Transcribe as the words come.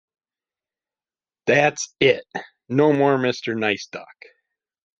That's it. No more Mr. Nice Duck.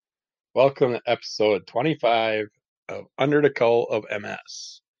 Welcome to episode 25 of Under the Cull of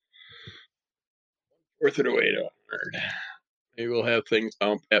MS. Worth it away to 100. Maybe we'll have things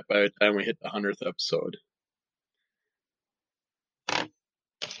down pat by the time we hit the 100th episode. We're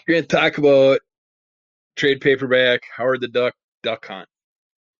going to talk about trade paperback Howard the Duck Hunt.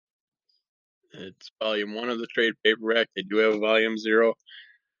 It's volume 1 of the trade paperback. They do have a volume 0. It's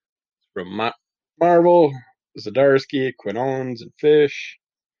from Marvel, Zdarsky, Quinn Owens, and Fish.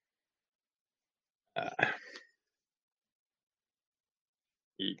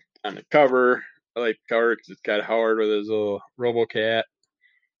 On the cover, I like the cover because it's got Howard with his little RoboCat.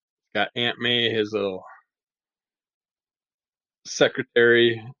 It's got Aunt May, his little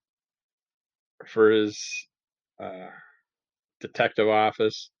secretary for his detective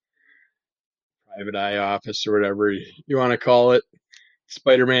office, private eye office, or whatever you want to call it.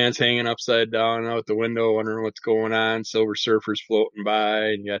 Spider-Man's hanging upside down out the window, wondering what's going on. Silver Surfer's floating by,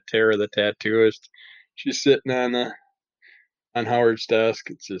 and you got Tara the tattooist. She's sitting on Howard's desk.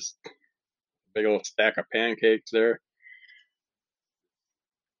 It's just a big old stack of pancakes there.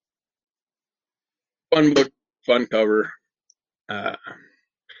 Fun book, fun cover.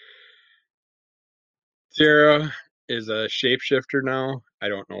 Tara is a shapeshifter now. I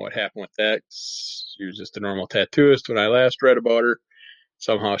don't know what happened with that. She was just a normal tattooist when I last read about her.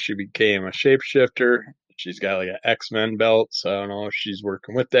 Somehow she became a shapeshifter. She's got like an X-Men belt, so I don't know if she's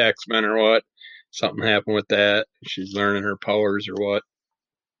working with the X-Men or what. Something happened with that. She's learning her powers or what.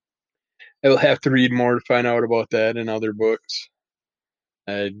 I will have to read more to find out about that in other books.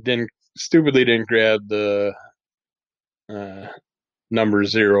 I stupidly didn't grab the number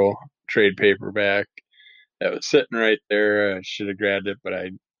 0 trade paperback. That was sitting right there. I should have grabbed it, but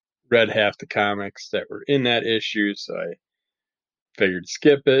I read half the comics that were in that issue, so I figured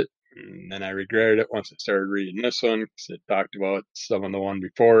skip it. And then I regretted it once I started reading this one because it talked about some of the one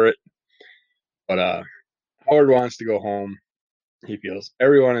before it. But Howard wants to go home. He feels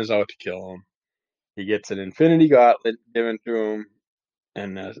everyone is out to kill him. He gets an Infinity Gauntlet given to him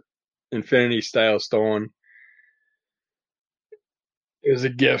and an Infinity Style Stone. It was a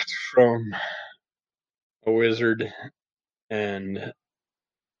gift from a wizard, and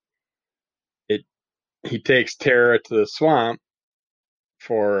he takes Tara to the swamp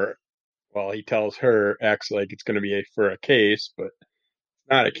for, well, he tells her, acts like it's going to be for a case, but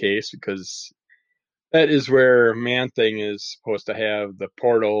not a case because that is where Man-Thing is supposed to have the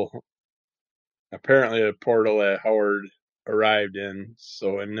portal. Apparently, the portal that Howard arrived in.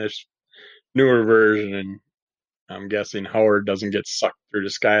 So in this newer version, and I'm guessing Howard doesn't get sucked through the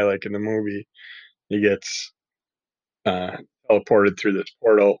sky like in the movie. He gets teleported through this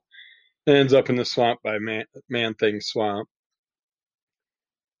portal and ends up in the swamp by Man-Thing Swamp.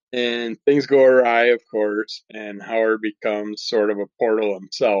 And things go awry, of course, and Howard becomes sort of a portal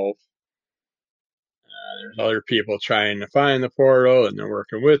himself. There's other people trying to find the portal, and they're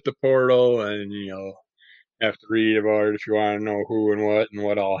working with the portal, and you'll have to read about it if you want to know who and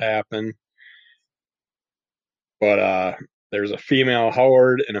what all happened. But there's a female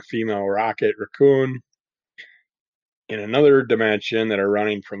Howard and a female Rocket Raccoon in another dimension that are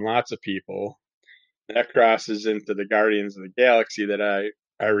running from lots of people. That crosses into the Guardians of the Galaxy that I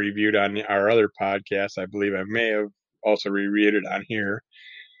reviewed on our other podcast. I believe I may have also reviewed it on here.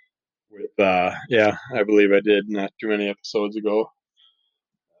 Yeah, I believe I did not too many episodes ago.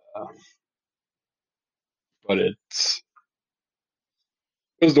 But it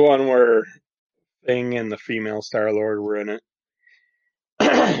was the one where Thing and the female Star Lord were in it.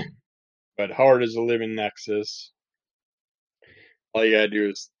 But Howard is a living nexus. All you gotta do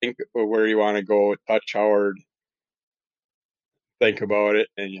is think of where you want to go, touch Howard, think about it,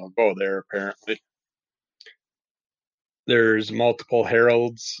 and you'll go there, apparently. There's multiple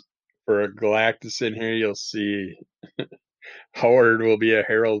heralds for Galactus in here. You'll see Howard will be a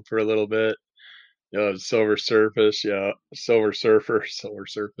herald for a little bit. You'll have Silver Surface, yeah, Silver Surfer, Silver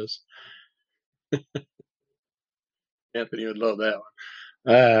Surface. Anthony would love that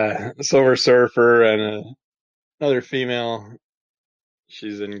one. Silver Surfer and another female.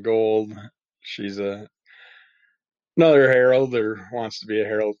 She's in gold. She's another herald or wants to be a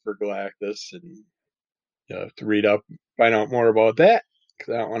herald for Galactus, and you have to read up, find out more about that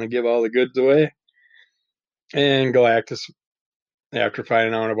because I don't want to give all the goods away. And Galactus, after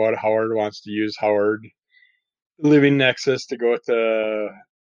finding out about Howard, wants to use Howard, the living nexus, to go to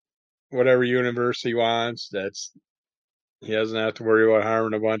whatever universe he wants. He doesn't have to worry about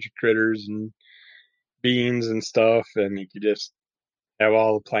harming a bunch of critters and beings and stuff, and he could just have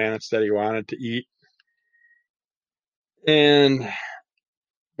all the planets that he wanted to eat.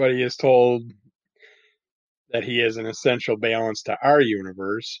 But he is told that he is an essential balance to our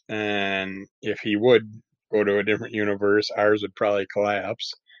universe, and if he would go to a different universe, ours would probably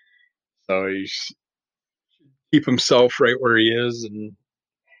collapse. So he's keep himself right where he is and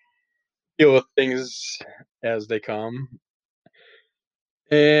deal with things as they come.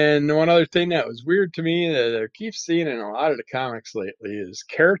 And one other thing that was weird to me that I keep seeing in a lot of the comics lately is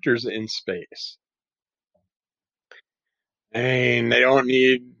characters in space. I mean, they don't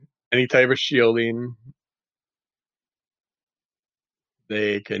need any type of shielding.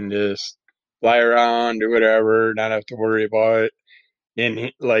 They can just fly around, do whatever, not have to worry about it.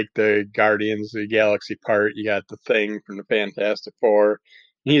 In like the Guardians of the Galaxy part, you got the Thing from the Fantastic Four.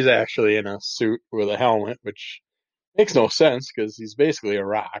 He's actually in a suit with a helmet, which makes no sense because he's basically a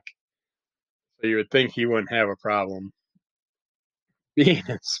rock. So you would think he wouldn't have a problem being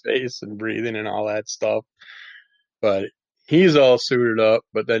in space and breathing and all that stuff. But he's all suited up.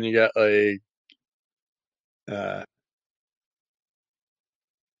 But then you got like uh,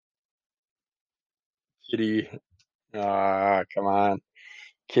 Kitty. Come on,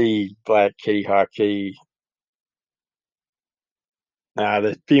 Kitty, Black Kitty Hawk Kitty.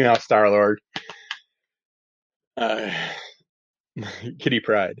 The female Star Lord, uh, Kitty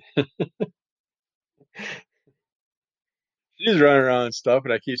Pride. She's running around and stuff,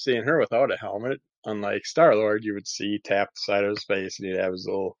 and I keep seeing her without a helmet. Unlike Star Lord, you would see tap the side of his face, and he'd have his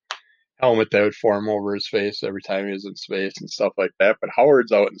little helmet that would form over his face every time he was in space and stuff like that. But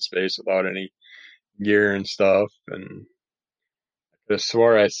Howard's out in space without any gear and stuff, and I could have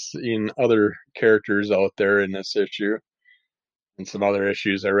swore I seen other characters out there in this issue and some other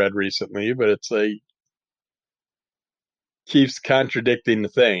issues I read recently. But it's like keeps contradicting the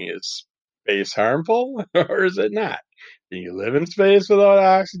thing. Is space harmful or is it not? Can you live in space without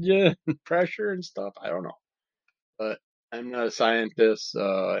oxygen and pressure and stuff? I don't know. But I'm not a scientist,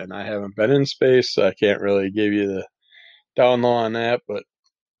 and I haven't been in space, so I can't really give you the down low on that. But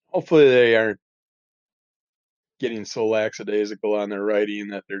hopefully, they aren't getting so lackadaisical on their writing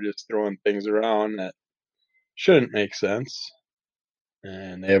that they're just throwing things around that shouldn't make sense.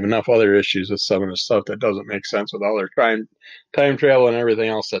 And they have enough other issues with some of the stuff that doesn't make sense with all their time travel and everything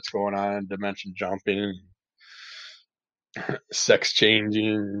else that's going on, dimension jumping, sex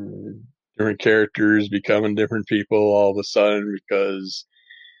changing, different characters becoming different people all of a sudden because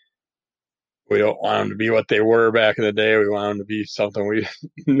we don't want them to be what they were back in the day. We want them to be something we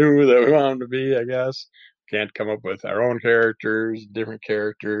knew that we want them to be, I guess. Can't come up with our own characters, different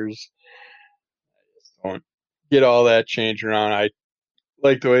characters. Don't get all that changed around. I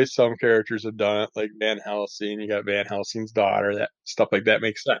like the way some characters have done it, like Van Helsing. You got Van Helsing's daughter. That stuff like that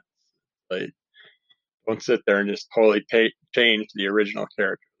makes sense. Like, don't sit there and just totally change the original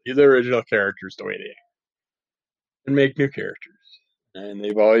character. Leave the original characters the way they are and make new characters. And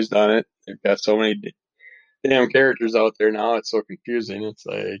they've always done it. They've got so many damn characters out there now. It's so confusing. It's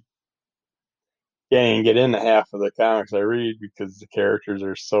like can't even get into half of the comics I read because the characters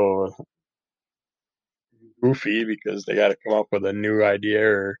are so goofy because they got to come up with a new idea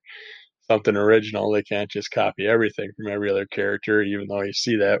or something original. They can't just copy everything from every other character, even though you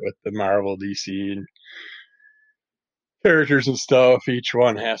see that with the Marvel, DC, and characters and stuff. Each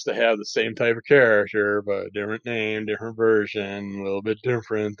one has to have the same type of character, but different name, different version, a little bit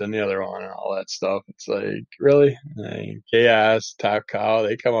different than the other one, and all that stuff. It's like really, Chaos, Top Cow,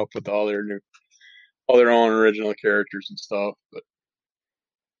 they come up with all their own original characters and stuff. But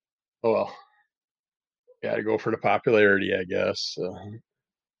oh well, got to go for the popularity, I guess.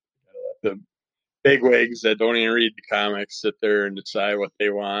 The big wigs that don't even read the comics sit there and decide what they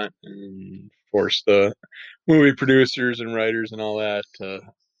want and force the movie producers and writers and all that to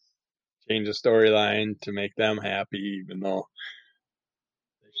change the storyline to make them happy, even though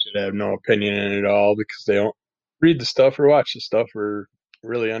they should have no opinion in it at all because they don't read the stuff or watch the stuff or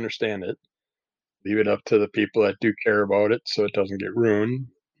really understand it. Leave it up to the people that do care about it so it doesn't get ruined.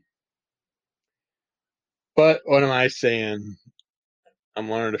 But what am I saying? I'm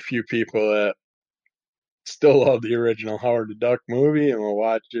one of the few people that still love the original Howard the Duck movie and will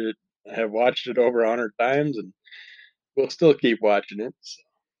watch it. I have watched it over 100 times and we'll still keep watching it. So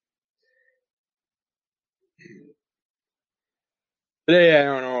today, I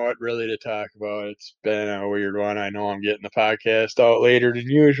don't know what really to talk about. It's been a weird one. I know I'm getting the podcast out later than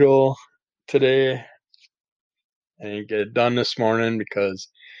usual today. I didn't get it done this morning because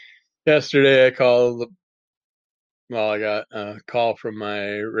yesterday I got a call from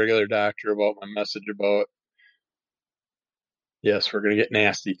my regular doctor about my message about, yes, we're going to get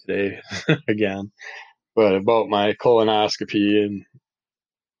nasty today again, but about my colonoscopy and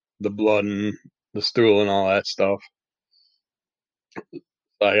the blood and the stool and all that stuff. So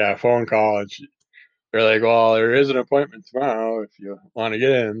I got a phone call and they're like, well, there is an appointment tomorrow if you want to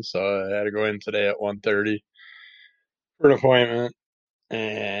get in. So I had to go in today at 1:30 for an appointment.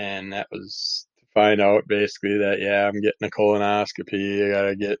 And that was to find out basically that, yeah, I'm getting a colonoscopy. I got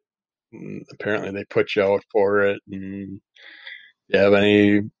to get, apparently they put you out for it. And if you have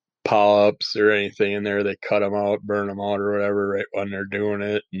any polyps or anything in there, they cut them out, burn them out or whatever right when they're doing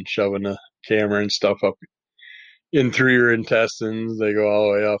it and shoving the camera and stuff up in through your intestines. They go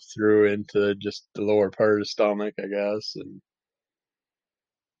all the way up through into just the lower part of the stomach, I guess. And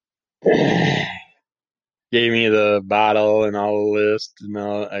gave me the bottle and all the list. And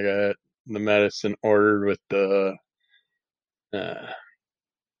I got the medicine ordered with uh, the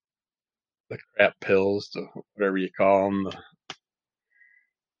crap pills, whatever you call them, the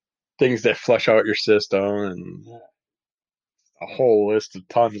things that flush out your system, and a whole list of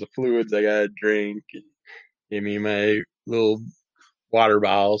tons of fluids I gotta drink. And gave me my little water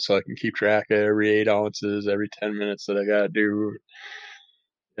bottle so I can keep track of every 8 ounces, every 10 minutes that I gotta do.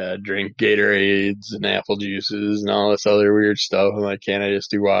 Drink Gatorades and apple juices and all this other weird stuff. I'm like, can't I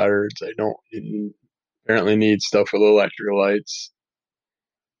just do water? It's like, no, you apparently need stuff with electrolytes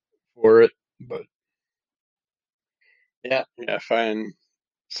for it. But yeah, find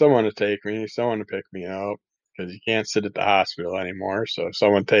someone to take me, someone to pick me up, because you can't sit at the hospital anymore. So if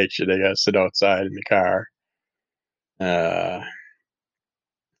someone takes you, they gotta sit outside in the car. Uh,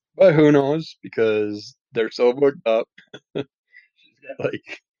 but who knows? Because they're so booked up. She's got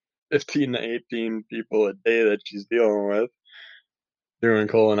like 15 to 18 people a day that she's dealing with, doing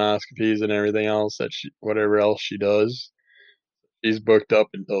colonoscopies and everything else whatever else she does. She's booked up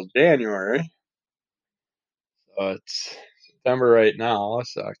until January. So it's September right now.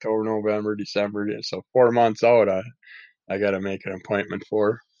 It's October, November, December. So 4 months out, I got to make an appointment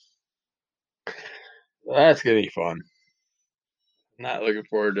for. That's gonna be fun. Not looking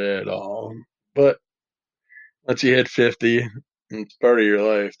forward to it at all. But once you hit 50, and it's part of your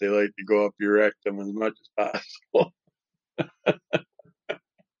life, they like to go up your rectum as much as possible.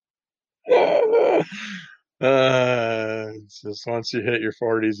 It's just once you hit your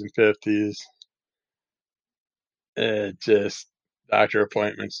 40s and 50s, it just doctor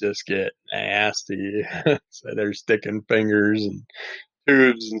appointments just get nasty. So they're sticking fingers and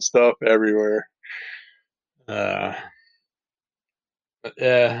tubes and stuff everywhere. Uh, but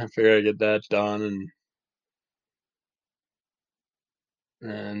yeah, I figure I get that done,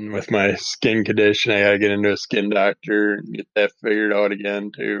 and with my skin condition, I gotta get into a skin doctor and get that figured out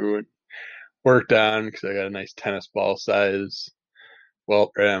again too, and worked on because I got a nice tennis ball size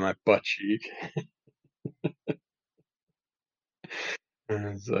welt right on my butt cheek.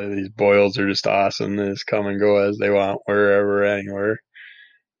 And so these boils are just awesome. They just come and go as they want, wherever, anywhere.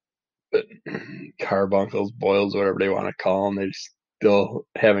 But carbuncles, boils, whatever they want to call them, they still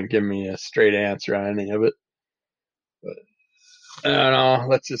haven't given me a straight answer on any of it. But I don't know.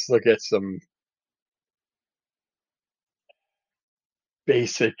 Let's just look at some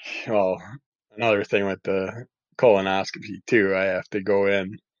basic. Well, another thing with the colonoscopy too, I have to go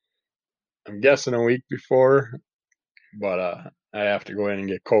in. I'm guessing a week before, but I have to go in and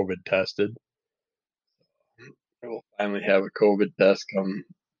get COVID tested. I will finally have a COVID test come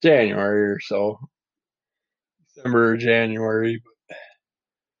January or so, December or January.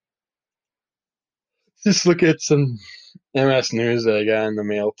 Just look at some MS News that I got in the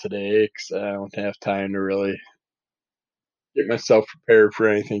mail today because I don't have time to really get myself prepared for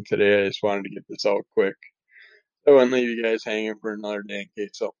anything today. I just wanted to get this out quick. I wouldn't leave you guys hanging for another day in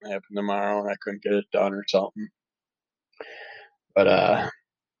case something happened tomorrow and I couldn't get it done or something. But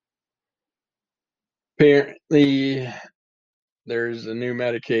apparently there's a new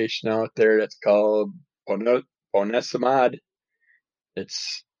medication out there that's called ponesimod.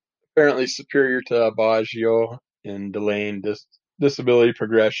 It's apparently superior to Aubagio in delaying disability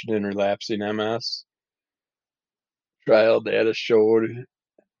progression in relapsing MS. Trial data showed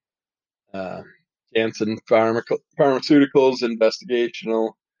uh, Janssen Pharmaceuticals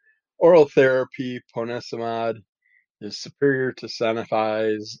investigational oral therapy ponesimod is superior to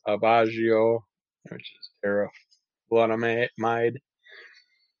Sanofi's Aubagio, which is teriflunomide,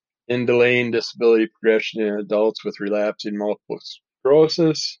 in delaying disability progression in adults with relapsing multiple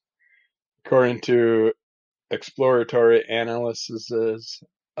sclerosis, according to exploratory analyses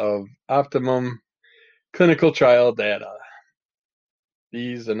of optimum clinical trial data.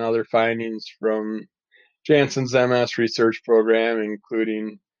 These and other findings from Janssen's MS research program,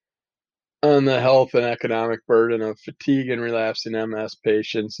 including on the health and economic burden of fatigue and relapsing MS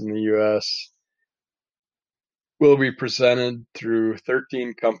patients in the U.S., will be presented through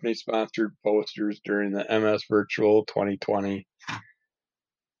 13 company-sponsored posters during the MS Virtual 2020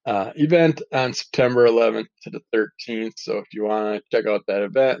 event on September 11th to the 13th. So if you want to check out that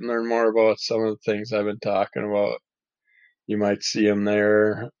event and learn more about some of the things I've been talking about, you might see them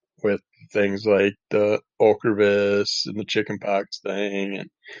there with things like the Ocrevus and the chickenpox thing. And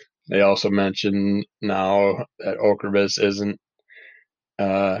they also mention now that Ocrevus isn't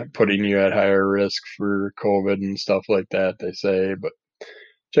putting you at higher risk for COVID and stuff like that, they say. But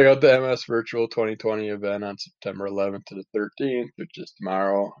check out the MS Virtual 2020 event on September 11th to the 13th, which is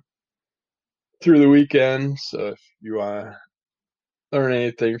tomorrow through the weekend. So if you want to learn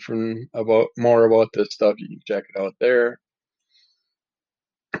anything from about more about this stuff, you can check it out there.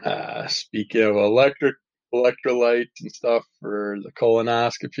 Speaking of electrolytes and stuff for the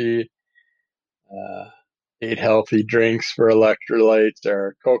colonoscopy, uh, 8 healthy drinks for electrolytes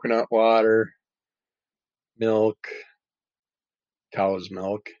are coconut water, milk, cow's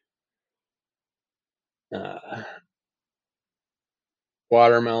milk, uh,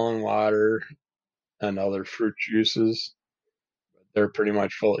 watermelon water, and other fruit juices. They're pretty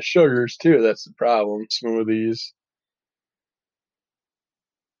much full of sugars too. That's the problem. Smoothies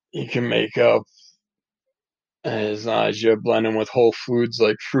you can make up as long as you blend them with whole foods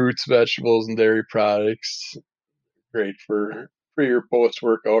like fruits, vegetables, and dairy products. Great for pre or post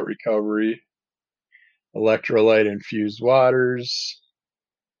workout recovery. Electrolyte infused waters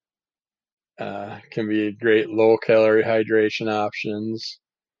can be great low calorie hydration options.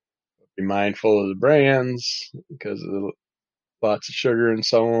 Be mindful of the brands because of the, lots of sugar in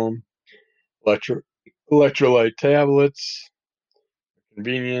some of them. Electro- Electrolyte tablets,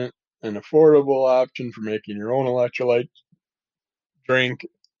 convenient and affordable option for making your own electrolyte drink.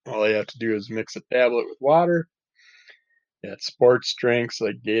 All you have to do is mix a tablet with water. You got sports drinks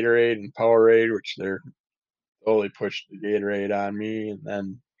like Gatorade and Powerade, which they're totally pushed the Gatorade on me. And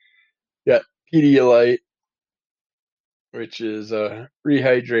then you got Pedialyte, which is a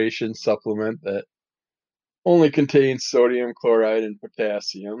rehydration supplement that only contains sodium chloride and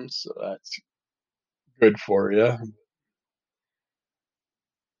potassium, so that's good for you.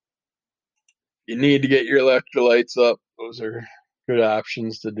 You need to get your electrolytes up. Those are good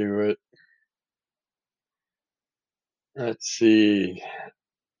options to do it. Let's see.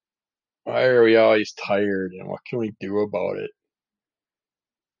 Why are we always tired and what can we do about it?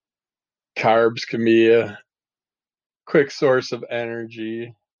 Carbs can be a quick source of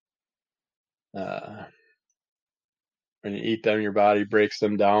energy. Uh, when you eat them, your body breaks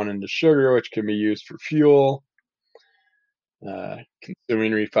them down into sugar, which can be used for fuel.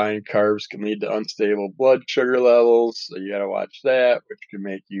 Consuming refined carbs can lead to unstable blood sugar levels, so you got to watch that, which can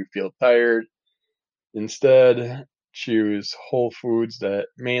make you feel tired. Instead, choose whole foods that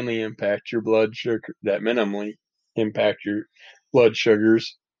mainly impact your blood sugar, that minimally impact your blood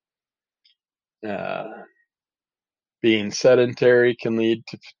sugars. Uh, Being sedentary can lead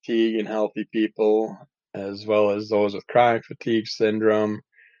to fatigue in healthy people, as well as those with chronic fatigue syndrome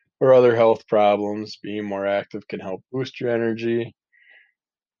or other health problems. Being more active can help boost your energy.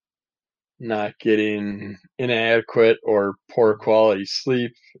 Not getting inadequate or poor quality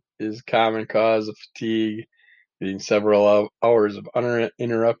sleep is a common cause of fatigue. Getting several hours of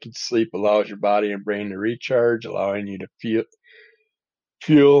uninterrupted sleep allows your body and brain to recharge, allowing you to feel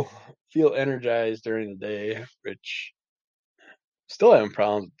feel energized during the day, which still having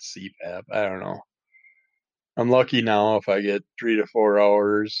problems with CPAP. I don't know. I'm lucky now if I get 3 to 4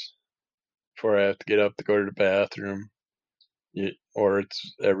 hours before I have to get up to go to the bathroom, or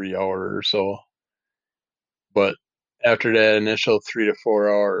it's every hour or so. But after that initial 3 to 4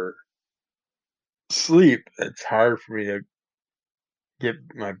 hour sleep, it's hard for me to get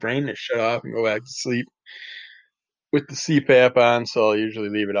my brain to shut off and go back to sleep with the CPAP on. So I'll usually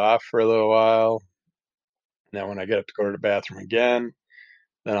leave it off for a little while. And then when I get up to go to the bathroom again,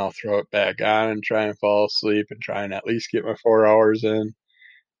 then I'll throw it back on and try and fall asleep and try and at least get my 4 hours in.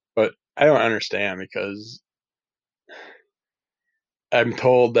 But I don't understand because I'm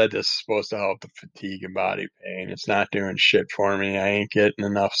told that this is supposed to help the fatigue and body pain. It's not doing shit for me. I ain't getting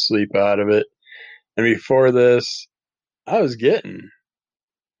enough sleep out of it. And before this, I was getting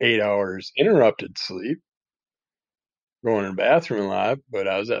 8 hours interrupted sleep, going to the bathroom a lot, but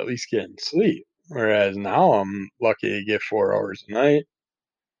I was at least getting sleep. Whereas now I'm lucky to get 4 hours a night.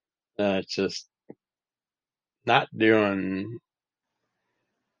 It's just not doing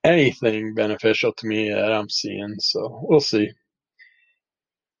anything beneficial to me that I'm seeing. So we'll see.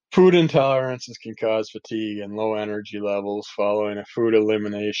 Food intolerances can cause fatigue and low energy levels following a food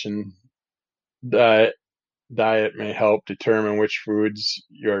elimination diet. Diet may help determine which foods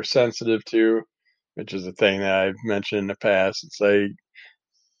you're sensitive to, which is a thing that I've mentioned in the past. It's like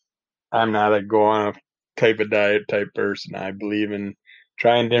I'm not a go on a type of diet type person. I believe in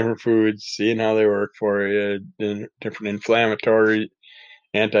trying different foods, seeing how they work for you, different inflammatory,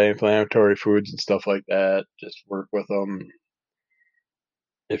 anti-inflammatory foods and stuff like that. Just work with them.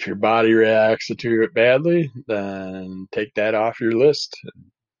 If your body reacts to it badly, then take that off your list.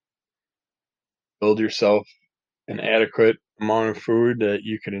 Build yourself an adequate amount of food that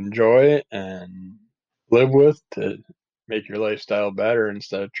you can enjoy and live with to make your lifestyle better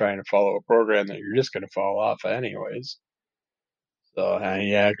instead of trying to follow a program that you're just going to fall off anyways. So,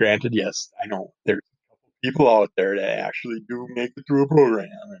 yeah, granted, yes, I know there's people out there that actually do make it through a program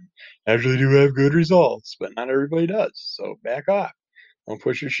and actually do have good results, but not everybody does. So back off. Don't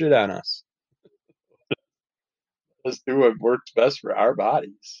push your shit on us. Let's do what works best for our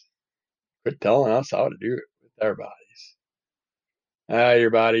bodies. Quit telling us how to do it with our bodies.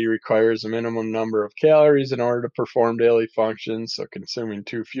 Your body requires a minimum number of calories in order to perform daily functions, so consuming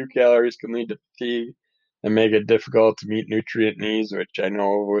too few calories can lead to fatigue and make it difficult to meet nutrient needs, which I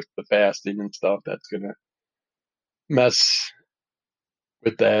know with the fasting and stuff, that's going to mess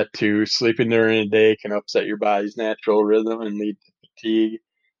with that too. Sleeping during the day can upset your body's natural rhythm and lead to fatigue.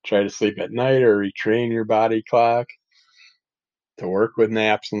 Try to sleep at night or retrain your body clock to work with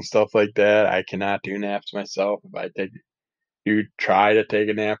naps and stuff like that. I cannot do naps myself. If I do try to take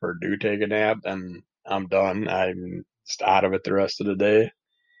a nap or do take a nap, then I'm done. I'm just out of it the rest of the day.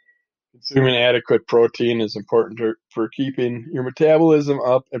 Consuming adequate protein is important for keeping your metabolism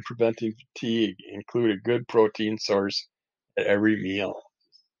up and preventing fatigue. Include a good protein source at every meal.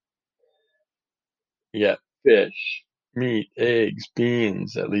 You got fish, meat, eggs,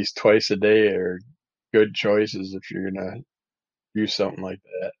 beans at least twice a day are good choices if you're going to do something like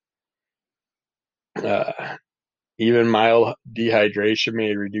that. Even mild dehydration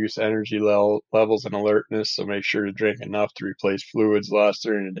may reduce energy levels and alertness, so make sure to drink enough to replace fluids lost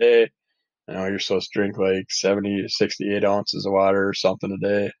during the day. I know you're supposed to drink like 70 to 68 ounces of water or something a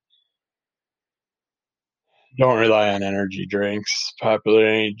day. Don't rely on energy drinks.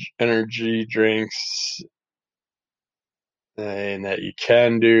 Popular energy drinks and that you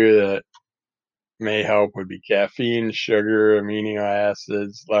can do that may help would be caffeine, sugar, amino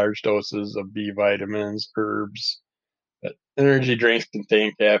acids, large doses of B vitamins, herbs. But energy drinks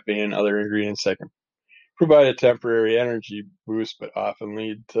contain caffeine and other ingredients that can provide a temporary energy boost, but often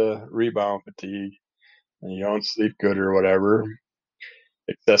lead to rebound fatigue and you don't sleep good or whatever.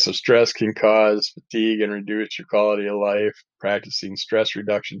 Excessive stress can cause fatigue and reduce your quality of life. Practicing stress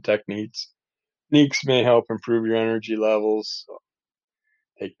reduction techniques may help improve your energy levels. So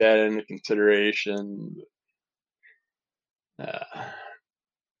take that into consideration. Uh,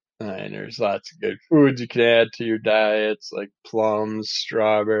 and there's lots of good foods you can add to your diets, like plums,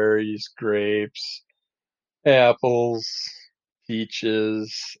 strawberries, grapes, apples,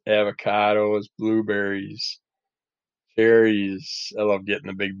 peaches, avocados, blueberries, cherries. I love getting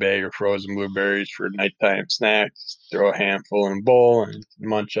a big bag of frozen blueberries for nighttime snacks. Throw a handful in a bowl and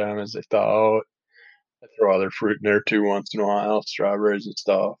munch on them as they thaw out. I throw other fruit in there too once in a while, strawberries and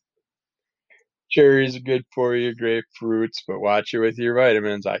stuff. Cherries are good for you, grapefruits, but watch it with your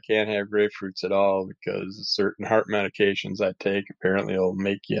vitamins. I can't have grapefruits at all because certain heart medications I take apparently will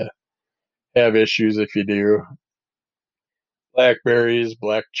make you have issues if you do. Blackberries,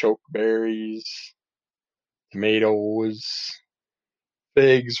 black chokeberries, tomatoes,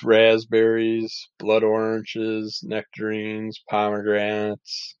 figs, raspberries, blood oranges, nectarines,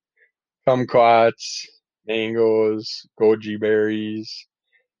 pomegranates, kumquats, mangoes, goji berries,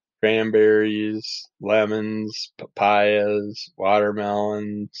 cranberries, lemons, papayas,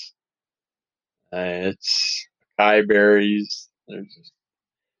 watermelons. It's acai berries. There's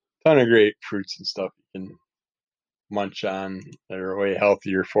a ton of great fruits and stuff you can munch on that are way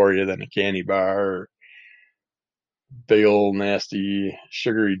healthier for you than a candy bar or big old nasty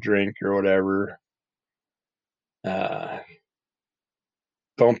sugary drink or whatever. Uh,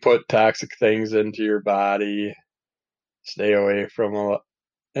 don't put toxic things into your body. Stay away from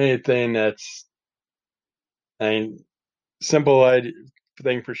anything that's, I mean, simple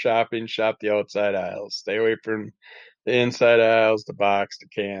thing for shopping. Shop the outside aisles. Stay away from the inside aisles, the box, the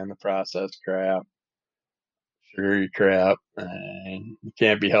can, the processed crap, sugary crap. And you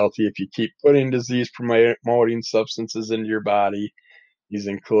can't be healthy if you keep putting disease promoting substances into your body. These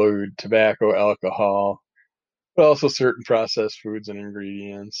include tobacco, alcohol, but also certain processed foods and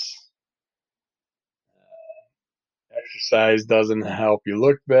ingredients. Exercise doesn't help you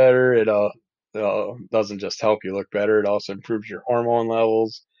look better. It doesn't just help you look better. It also improves your hormone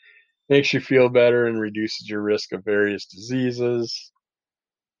levels, makes you feel better, and reduces your risk of various diseases.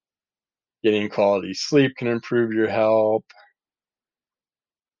 Getting quality sleep can improve your health.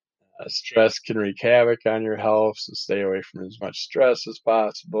 Stress can wreak havoc on your health, so stay away from as much stress as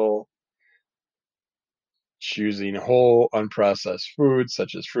possible. Choosing whole, unprocessed foods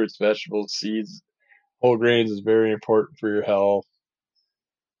such as fruits, vegetables, seeds, whole grains is very important for your health.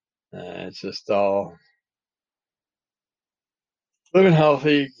 It's just all living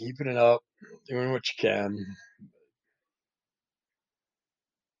healthy, keeping it up, doing what you can.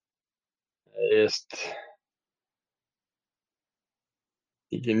 Just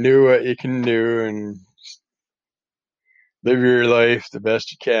you can do what you can do and live your life the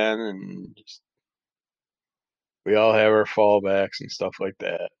best you can, and just, we all have our fallbacks and stuff like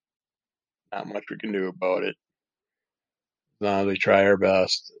that. Not much we can do about it. As long as we try our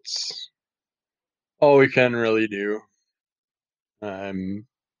best, it's all we can really do. Um,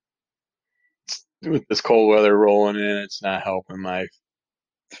 with this cold weather rolling in, it's not helping my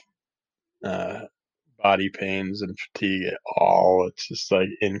uh, body pains and fatigue at all. It's just like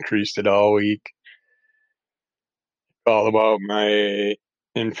increased it all week. All about my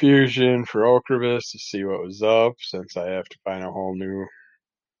infusion for Ocrevus to see what was up, since I have to find a whole new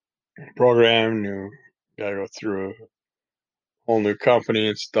program, gotta go through a whole new company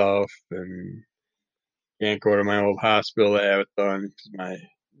and stuff, and can't go to my old hospital to have it done because my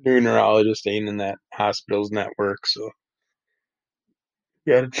new neurologist ain't in that hospital's network, so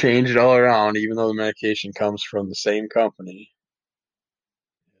got to change it all around. Even though the medication comes from the same company,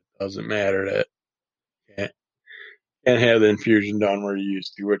 doesn't matter. That can't, can't have the infusion done where you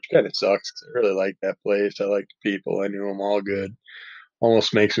used to, which kind of sucks because I really like that place. I like the people. I knew them all good.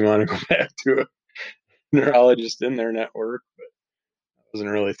 Almost makes me want to go back to a neurologist in their network, but I wasn't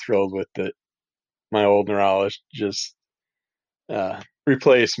really thrilled with it. My old neurologist just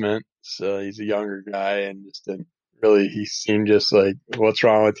replacement. So he's a younger guy and just didn't really. He seemed just like, "What's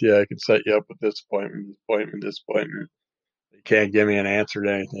wrong with you? I can set you up with this appointment, this appointment, this appointment." They can't give me an answer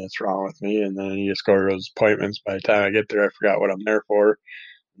to anything that's wrong with me, and then you just go to those appointments. By the time I get there, I forgot what I'm there for.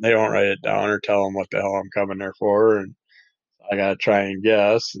 They don't write it down or tell them what the hell I'm coming there for, and I gotta try and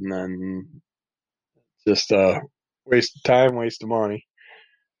guess, and then just waste of time, waste of money.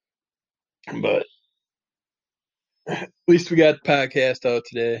 But at least we got the podcast out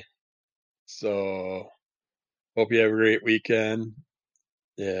today. So hope you have a great weekend.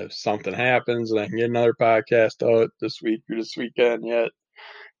 If something happens and I can get another podcast out this week or this weekend yet,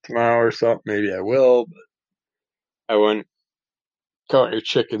 tomorrow or something, maybe I will. But I wouldn't count your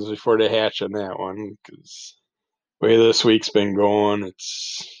chickens before they hatch on that one, because the way this week's been going,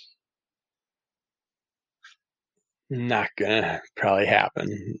 it's not gonna probably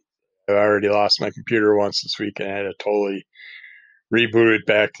happen. I already lost my computer once this week, and I had to totally reboot it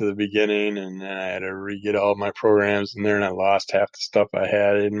back to the beginning, and then I had to re-get all my programs in there, and I lost half the stuff I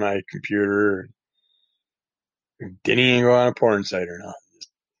had in my computer. Didn't even go on a porn site or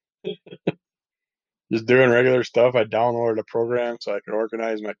not. Just doing regular stuff. I downloaded a program so I could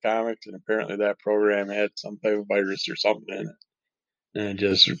organize my comics, and apparently that program had some type of virus or something in it. And it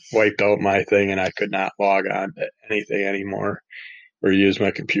just wiped out my thing, and I could not log on to anything anymore or use my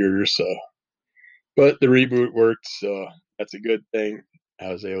computer. So, but the reboot worked, so that's a good thing. I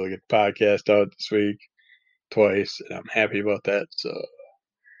was able to get the podcast out this week twice, and I'm happy about that. So,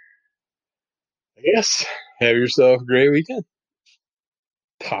 I guess have yourself a great weekend.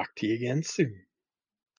 Talk to you again soon.